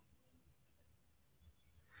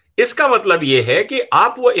 इसका मतलब यह है कि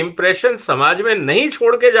आप वो इंप्रेशन समाज में नहीं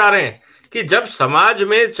छोड़ के जा रहे हैं कि जब समाज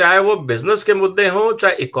में, चाहे वो बिजनेस के मुद्दे हो,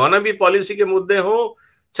 चाहे इकोनॉमी पॉलिसी के मुद्दे हो,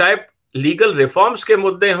 चाहे लीगल रिफॉर्म्स के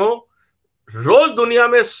मुद्दे हो, रोज दुनिया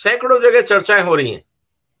में सैकड़ों जगह चर्चाएं हो रही हैं,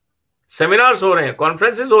 सेमिनार्स हो रहे हैं,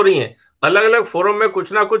 कॉन्फ्रेंसेस हो रही हैं, अलग अलग फोरम में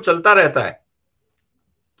कुछ ना कुछ चलता रहता है।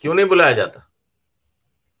 क्यों नहीं बुलाया जाता?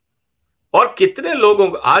 और कितने लोगों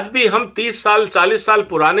को आज भी हम 30 साल 40 साल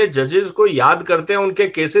पुराने जजेस को याद करते हैं, उनके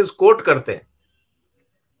केसेस कोट करते हैं।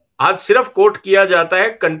 आज सिर्फ कोट किया जाता है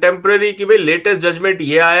कंटेम्प्रेरी की, भाई लेटेस्ट जजमेंट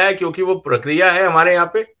ये आया है, क्योंकि वो प्रक्रिया है हमारे यहाँ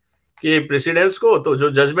पे कि प्रेसिडेंट्स को तो जो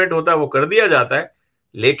जजमेंट होता है वो कर दिया जाता है।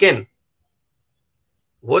 लेकिन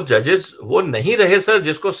वो जजेस वो नहीं रहे सर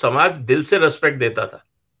जिसको समाज दिल से रेस्पेक्ट देता था।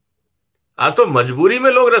 आज तो मजबूरी में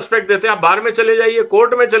लोग रेस्पेक्ट देते हैं। आप बाहर में चले जाइए,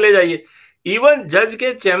 कोर्ट में चले जाइए, इवन जज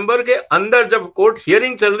के चैम्बर के अंदर जब कोर्ट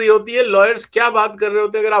हियरिंग चल रही होती है, लॉयर्स क्या बात कर रहे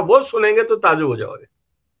होते हैं, अगर आप वो सुनेंगे तो ताजुब हो जाओगे।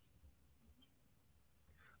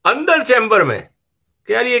 अंदर चैम्बर में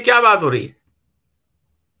कि यार ये क्या बात हो रही है।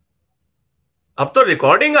 अब तो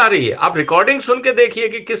रिकॉर्डिंग आ रही है, आप रिकॉर्डिंग सुन के देखिए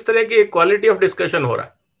कि किस तरह की क्वालिटी ऑफ डिस्कशन हो रहा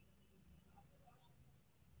है।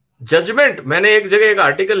 जजमेंट, मैंने एक जगह एक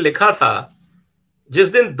आर्टिकल लिखा था, जिस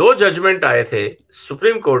दिन 2 जजमेंट आए थे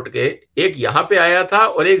सुप्रीम कोर्ट के, एक यहां पे आया था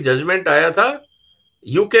और एक जजमेंट आया था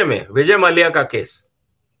यूके में, विजय माल्या का केस,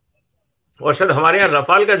 और शायद हमारे यहां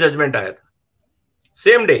रफाल का जजमेंट आया था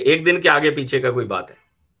सेम डे, एक दिन के आगे पीछे का कोई बात है।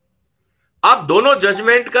 आप दोनों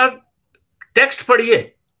जजमेंट का टेक्स्ट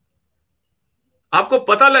पढ़िए, आपको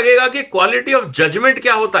पता लगेगा कि क्वालिटी ऑफ जजमेंट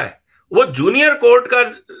क्या होता है। वो जूनियर कोर्ट का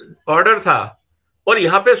ऑर्डर था और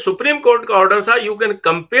यहां पे सुप्रीम कोर्ट का ऑर्डर था। You can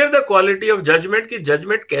compare the quality of judgment की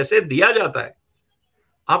जजमेंट कैसे दिया जाता है,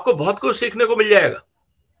 आपको बहुत कुछ सीखने को मिल जाएगा।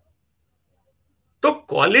 तो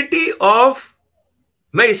क्वालिटी ऑफ,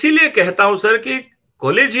 मैं इसीलिए कहता हूं सर कि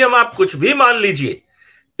कॉलेजियम आप कुछ भी मान लीजिए,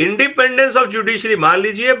 इंडिपेंडेंस ऑफ जुडिशरी मान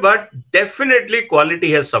लीजिए, but definitely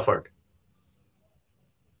quality has suffered.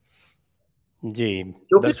 जी,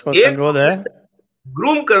 क्योंकि दर्शकों से एक अनुरोध है,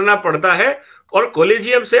 ग्रूम करना पड़ता है और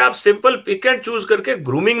कॉलेजियम से आप सिंपल पिक एंड चूज करके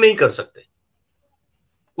ग्रूमिंग नहीं कर सकते।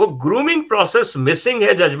 वो ग्रूमिंग प्रोसेस मिसिंग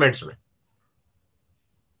है जजमेंट्स में।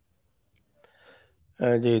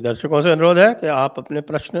 जी, दर्शकों से अनुरोध है कि आप अपने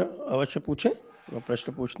प्रश्न अवश्य पूछें। और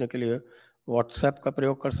प्रश्न पूछने के लिए व्हाट्सएप का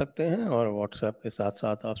प्रयोग कर सकते हैं और व्हाट्सएप के साथ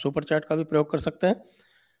साथ आप सुपर चैट का भी प्रयोग कर सकते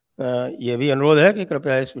हैं। ये भी अनुरोध है कि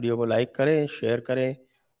कृपया इस वीडियो को लाइक करें, शेयर करें,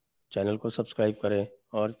 चैनल को सब्सक्राइब करें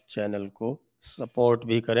और चैनल को सपोर्ट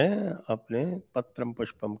भी करें अपने पत्रम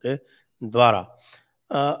पुष्पम के द्वारा।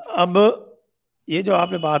 अब ये जो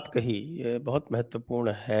आपने बात कही ये बहुत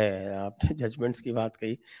महत्वपूर्ण है। आपने जजमेंट्स की बात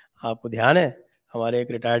कही, आपको ध्यान है हमारे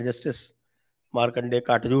एक रिटायर्ड जस्टिस मार्कंडे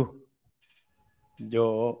काटजू जो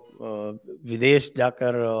विदेश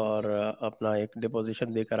जाकर और अपना एक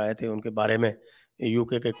डिपोजिशन देकर आए थे, उनके बारे में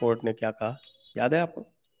यूके के कोर्ट ने क्या कहा, याद है आपको?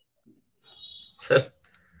 सर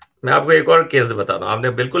मैं आपको एक और केस बताता हूं, आपने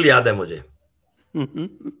बिल्कुल याद है मुझे।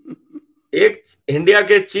 एक इंडिया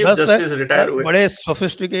के चीफ बस जस्टिस रिटायर हुए। बड़े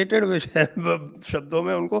सोफिस्टिकेटेड शब्दों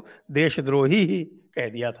में उनको देशद्रोही ही कह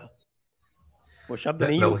दिया था। वो शब्द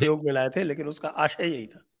नहीं मैं वही उपयोग में लाए थे, लेकिन उसका आशय यही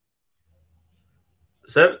था।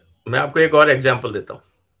 सर, मैं आपको एक और एग्जांपल देता हूं।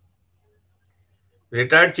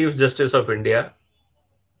 Retired chief justice of India,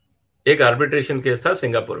 एक आर्बिट्रेशन केस था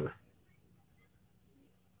सिंगापुर में।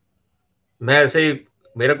 मैं ऐसे ही,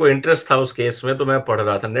 मेरा कोई इंटरेस्ट था उस केस में, तो मैं पढ़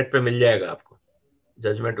रहा था, नेट पे मिल जाएगा आपको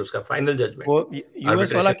जजमेंट, उसका फाइनल जजमेंट, वो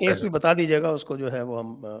यूएस वाला आर्बिट्रेशन केस पैनल। भी बता दीजिएगा, उसको जो है वो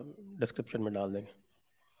हम डिस्क्रिप्शन में डाल देंगे।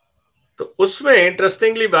 तो उसमें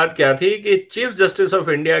इंटरेस्टिंगली बात क्या थी कि चीफ जस्टिस ऑफ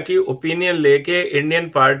इंडिया की ओपिनियन लेके इंडियन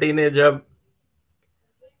पार्टी ने जब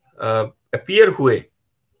अपीयर हुए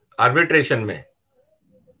आर्बिट्रेशन में,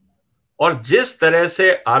 और जिस तरह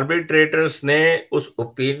से आर्बिट्रेटर्स ने उस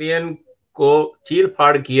ओपिनियन को चीर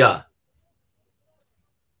फाड़ किया,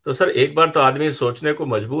 तो सर एक बार तो आदमी सोचने को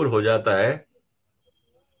मजबूर हो जाता है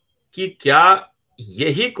कि क्या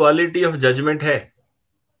यही क्वालिटी ऑफ जजमेंट है।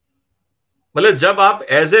 मतलब जब आप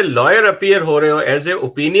एज ए लॉयर अपीयर हो रहे हो, एज ए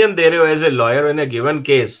ओपिनियन दे रहे हो, as a lawyer in a given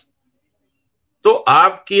case, तो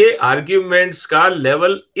आपके आर्ग्यूमेंट्स का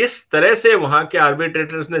लेवल इस तरह से वहां के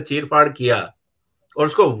आर्बिट्रेटर्स ने चीरफाड़ किया और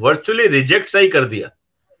उसको वर्चुअली रिजेक्ट सही कर दिया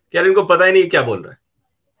कि यार इनको पता ही नहीं क्या बोल रहा है।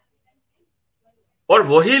 और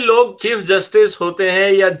वही लोग चीफ जस्टिस होते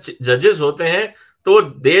हैं या जजेस होते हैं, तो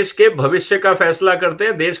देश के भविष्य का फैसला करते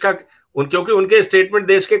हैं, देश का, क्योंकि उनके स्टेटमेंट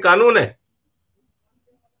देश के कानून है।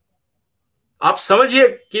 आप समझिए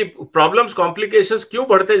कि प्रॉब्लम्स, कॉम्प्लिकेशंस क्यों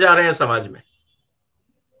बढ़ते जा रहे हैं समाज में।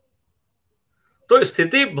 तो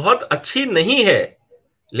स्थिति बहुत अच्छी नहीं है,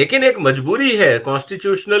 लेकिन एक मजबूरी है,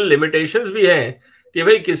 कॉन्स्टिट्यूशनल लिमिटेशंस भी हैं कि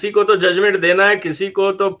भाई किसी को तो जजमेंट देना है, किसी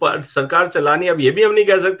को तो सरकार चलानी है। अब ये भी हम नहीं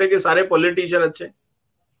कह सकते कि सारे पॉलिटिशियन अच्छे हैं,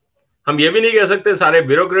 हम ये भी नहीं कह सकते सारे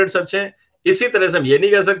ब्यूरोक्रेट्स अच्छे हैं, इसी तरह से हम ये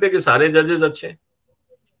नहीं कह सकते कि सारे जजेस अच्छे हैं।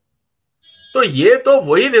 तो ये तो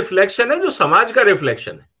वही रिफ्लेक्शन है जो समाज का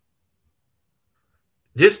रिफ्लेक्शन है।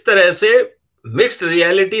 जिस तरह से मिक्स्ड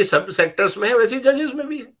रियलिटी सब सेक्टर्स में है, वैसी जजेस में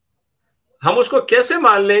भी है। हम उसको कैसे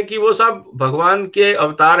मान लें कि वो सब भगवान के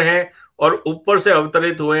अवतार हैं और ऊपर से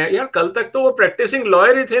अवतरित हुए हैं? यार कल तक तो वो प्रैक्टिसिंग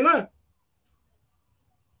लॉयर ही थे ना,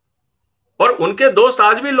 और उनके दोस्त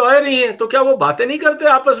आज भी लॉयर ही हैं। तो क्या वो बातें नहीं करते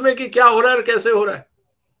आपस में कि क्या हो रहा है और कैसे हो रहा है?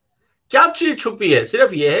 क्या चीज छुपी है?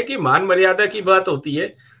 सिर्फ यह है कि मान मर्यादा की बात होती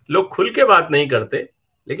है, लोग खुल के बात नहीं करते,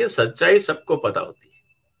 लेकिन सच्चाई सबको पता होती है।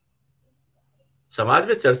 समाज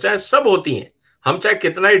में चर्चाएं सब होती हैं, हम चाहे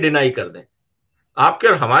कितना ही डिनाई कर दें। आपके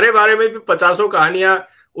और हमारे बारे में भी पचासों कहानियां,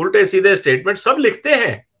 उल्टे सीधे स्टेटमेंट सब लिखते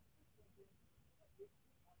हैं।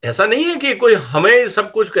 ऐसा नहीं है कि कोई हमें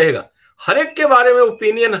सब कुछ कहेगा। हर एक के बारे में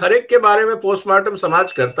ओपिनियन, हर एक के बारे में पोस्टमार्टम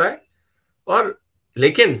समाज करता है। और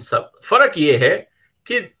लेकिन सब फर्क ये है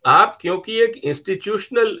कि आप क्योंकि एक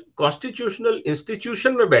इंस्टीट्यूशनल, कॉन्स्टिट्यूशनल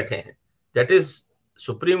इंस्टीट्यूशन में बैठे हैं, दैट इज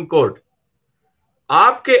सुप्रीम कोर्ट,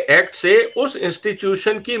 आपके एक्ट से उस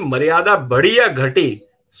इंस्टीट्यूशन की मर्यादा बढ़ी या घटी,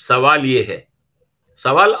 सवाल ये है।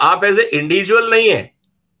 सवाल आप एज ए इंडिविजुअल नहीं है,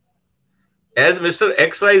 as mister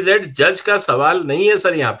X Y Z जज का सवाल नहीं है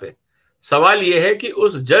सर। यहां पे सवाल यह है कि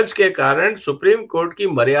उस जज के कारण सुप्रीम कोर्ट की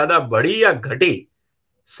मर्यादा बढ़ी या घटी,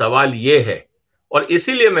 सवाल यह है। और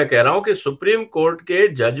इसीलिए मैं कह रहा हूं कि सुप्रीम कोर्ट के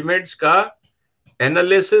जजमेंट्स का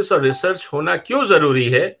एनालिसिस और रिसर्च होना क्यों जरूरी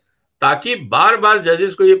है, ताकि बार बार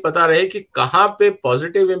जजेस को यह पता रहे कि कहां पे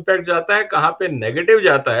पॉजिटिव इंपैक्ट जाता है, कहां पे नेगेटिव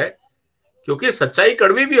जाता है। क्योंकि सच्चाई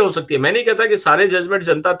कड़वी भी हो सकती है। मैं नहीं कहता कि सारे जजमेंट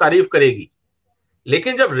जनता तारीफ करेगी,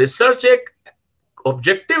 लेकिन जब रिसर्च एक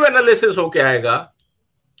ऑब्जेक्टिव एनालिसिस होके आएगा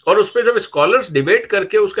और उस पर जब स्कॉलर्स डिबेट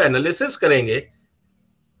करके उसका एनालिसिस करेंगे,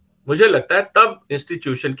 मुझे लगता है तब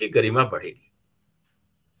इंस्टीट्यूशन की गरिमा बढ़ेगी।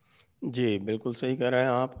 जी बिल्कुल सही कह रहे हैं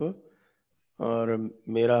आप। और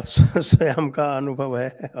मेरा स्वयं का अनुभव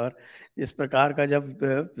है, और इस प्रकार का जब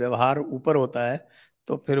व्यवहार ऊपर होता है,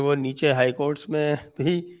 तो फिर वो नीचे हाई कोर्ट्स में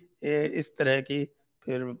भी इस तरह की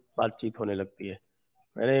फिर बातचीत होने लगती है।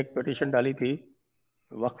 मैंने एक पिटीशन डाली थी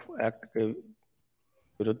वक्फ एक्ट के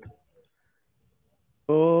विरुद्ध,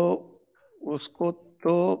 तो उसको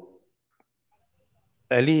तो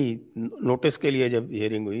पहली नोटिस के लिए जब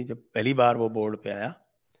हियरिंग हुई, जब पहली बार वो बोर्ड पे आया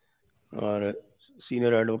और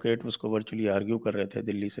सीनियर एडवोकेट उसको वर्चुअली आर्ग्यू कर रहे थे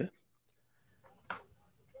दिल्ली से,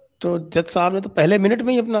 तो जज साहब ने तो पहले मिनट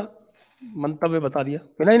में ही अपना मंतव्य बता दिया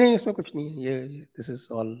कि नहीं नहीं, इसमें कुछ नहीं है, ये दिस इज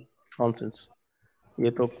ऑल नॉनसेंस,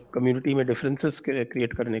 ये तो कम्युनिटी में डिफरेंसेस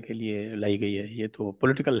क्रिएट करने के लिए लाई गई है, ये तो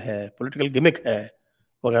पॉलिटिकल है, पॉलिटिकल गिमिक है,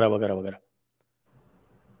 वगैरह वगैरह वगैरह।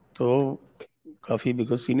 तो काफ़ी,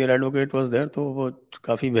 because senior advocate was there, तो वो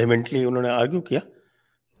काफ़ी वेहेमेंटली उन्होंने आर्ग्यू किया।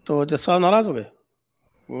 तो जज साहब नाराज़ हो गए।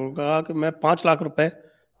 उन्होंने कहा कि मैं 5 लाख रुपए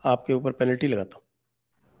आपके ऊपर पेनल्टी लगाता हूँ।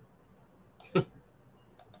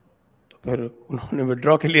 तो फिर उन्होंने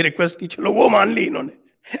विड्रॉ के लिए रिक्वेस्ट की, चलो वो मान ली इन्होंने।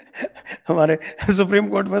 हमारे सुप्रीम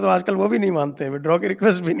कोर्ट में तो आजकल वो भी नहीं मानते, विड्रॉ की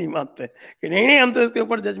रिक्वेस्ट भी नहीं मानते कि नहीं नहीं हम तो इसके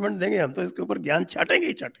ऊपर जजमेंट देंगे, हम तो इसके ऊपर ज्ञान छाटेंगे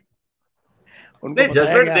ही छाटेंगे। उनको नहीं, बताया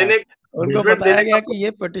जजमेंट गया, देने उनको जजमेंट बताया देने गया का कि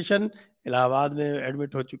ये पिटिशन इलाहाबाद में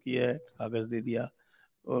एडमिट हो चुकी है, कागज दे दिया,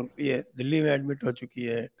 और ये दिल्ली में एडमिट हो चुकी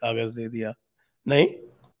है, कागज दे दिया। नहीं,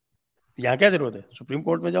 यहाँ क्या जरूरत है, सुप्रीम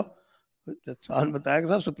कोर्ट में जाओ। जज बताया कि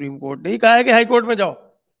साहब सुप्रीम कोर्ट नहीं कहा है कि हाई कोर्ट में जाओ।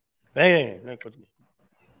 नहीं नहीं, नहीं कुछ नहीं।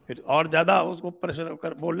 फिर और ज्यादा उसको प्रेशर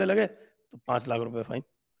कर बोलने लगे तो 5 लाख रुपए फाइन।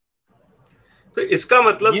 तो इसका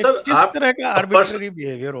मतलब ये सर किस आप तरह का पर्स आर्बिट्ररी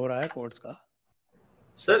बिहेवियर हो रहा है कोर्ट्स का।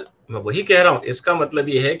 सर मैं वही कह रहा हूं, इसका मतलब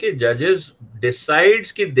ये है कि जजेस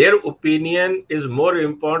डिसाइड्स कि their opinion is more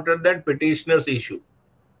important then petitioners issue.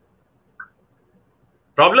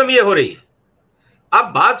 Problem ये हो रही है,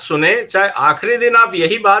 आप बात सुने, चाहे आखिरी दिन आप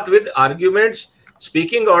यही बात विद आर्ग्यूमेंट्स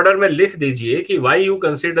स्पीकिंग ऑर्डर में लिख दीजिए कि why you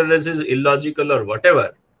consider this is illogical और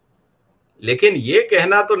व्हाटएवर, लेकिन ये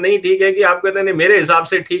कहना तो नहीं ठीक है कि आप कहते नहीं मेरे हिसाब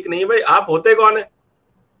से ठीक नहीं है। भाई आप होते कौन है?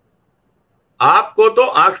 आपको तो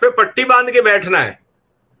आंख पे पट्टी बांध के बैठना है।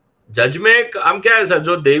 जज में हम क्या है सर,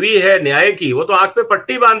 जो देवी है न्याय की, वो तो आंख पे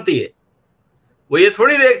पट्टी बांधती है। वो ये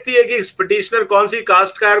थोड़ी देखती है कि पिटिशनर कौन सी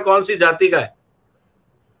कास्ट का है और कौन सी जाति का है।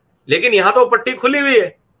 लेकिन यहां तो पट्टी खुली हुई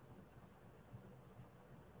है।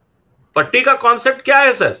 पट्टी का कॉन्सेप्ट क्या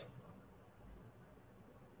है सर?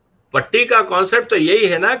 पट्टी का कॉन्सेप्ट तो यही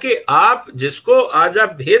है ना कि आप जिसको आज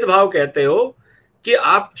आप भेदभाव कहते हो, कि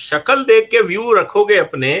आप शक्ल देख के व्यू रखोगे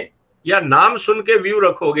अपने, या नाम सुन के व्यू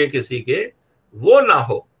रखोगे किसी के, वो ना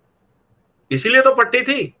हो। इसीलिए तो पट्टी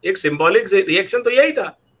थी, एक सिंबॉलिक रिएक्शन तो यही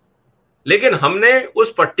था। लेकिन हमने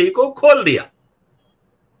उस पट्टी को खोल दिया,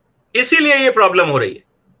 इसीलिए ये प्रॉब्लम हो रही है,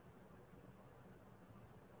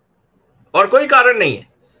 और कोई कारण नहीं है।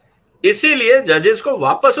 इसीलिए जजेस को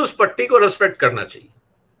वापस उस पट्टी को रेस्पेक्ट करना चाहिए,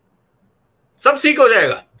 सब ठीक हो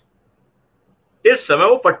जाएगा। इस समय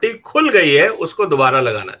वो पट्टी खुल गई है, उसको दोबारा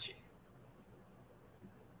लगाना चाहिए।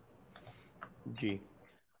 जी,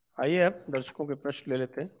 आइए अब दर्शकों के प्रश्न ले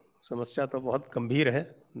लेते हैं। समस्या तो बहुत गंभीर है,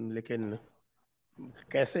 लेकिन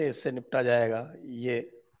कैसे इससे निपटा जाएगा ये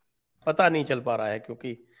पता नहीं चल पा रहा है,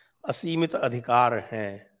 क्योंकि असीमित अधिकार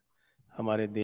हैं हमारे देश